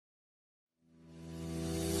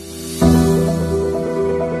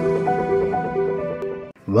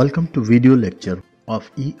Welcome to video lecture of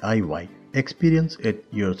EIY, Experience It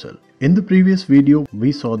Yourself. In the previous video,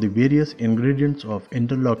 we saw the various ingredients of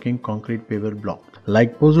interlocking concrete paver blocks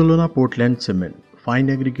like pozzolana Portland cement, fine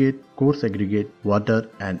aggregate, coarse aggregate, water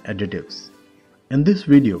and additives. In this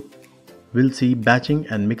video, we'll see batching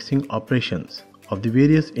and mixing operations of the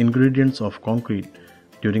various ingredients of concrete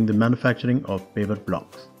during the manufacturing of paver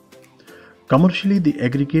blocks. Commercially, the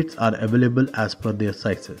aggregates are available as per their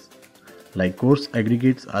sizes. Like coarse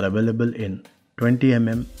aggregates are available in 20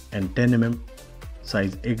 mm and 10 mm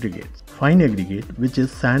size aggregates. Fine aggregate, which is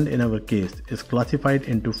sand in our case, is classified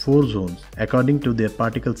into 4 zones according to their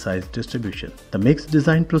particle size distribution. The mix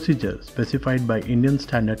design procedure specified by Indian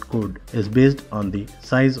Standard Code is based on the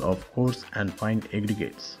size of coarse and fine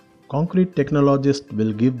aggregates. Concrete technologist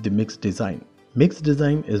will give the mix design. Mix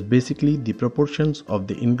design is basically the proportions of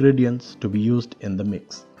the ingredients to be used in the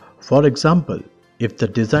mix. For example, if the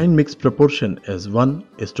design mix proportion is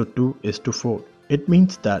 1:2:4, it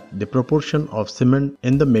means that the proportion of cement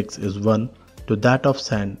in the mix is 1 to that of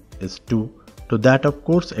sand is 2 to that of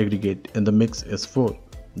coarse aggregate in the mix is 4.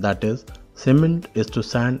 That is, cement is to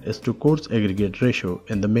sand is to coarse aggregate ratio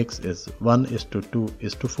in the mix is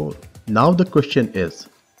 1:2:4. Now the question is,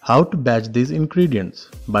 how to batch these ingredients,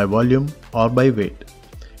 by volume or by weight?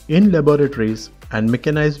 In laboratories and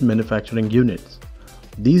mechanized manufacturing units,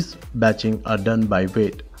 these batching are done by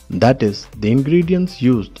weight. That is, the ingredients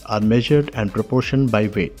used are measured and proportioned by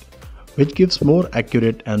weight, which gives more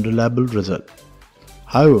accurate and reliable result.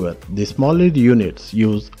 However, the smaller units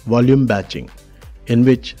use volume batching, in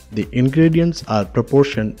which the ingredients are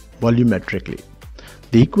proportioned volumetrically.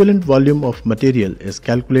 The equivalent volume of material is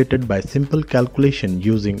calculated by simple calculation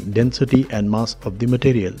using density and mass of the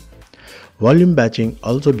material. Volume batching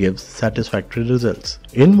also gives satisfactory results.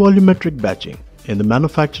 In volumetric batching, in the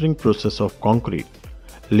manufacturing process of concrete,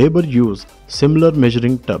 labor use similar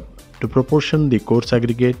measuring tub to proportion the coarse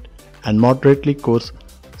aggregate and moderately coarse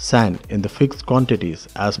sand in the fixed quantities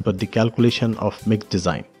as per the calculation of mix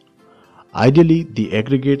design. Ideally, the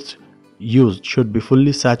aggregates used should be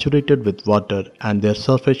fully saturated with water and their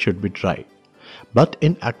surface should be dry. But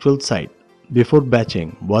in actual site, before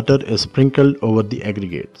batching, water is sprinkled over the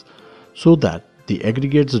aggregates so that the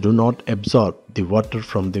aggregates do not absorb the water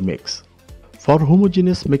from the mix. For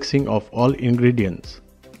homogeneous mixing of all ingredients,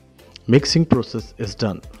 mixing process is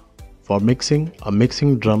done. For mixing, a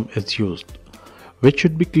mixing drum is used, which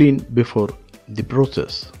should be cleaned before the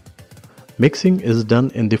process. Mixing is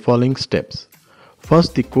done in the following steps.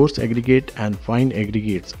 First, the coarse aggregate and fine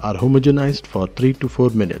aggregates are homogenized for 3 to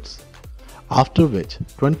 4 minutes, after which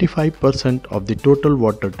 25% of the total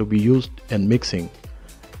water to be used in mixing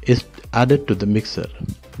is added to the mixer.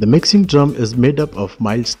 The mixing drum is made up of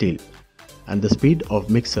mild steel, and the speed of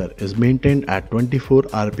mixer is maintained at 24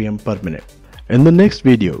 rpm per minute. In the next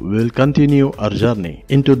video, we will continue our journey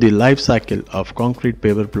into the life cycle of concrete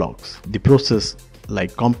paver blocks, the process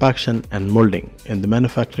like compaction and molding in the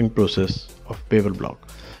manufacturing process of paver block.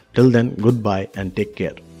 Till then, goodbye and take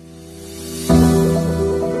care.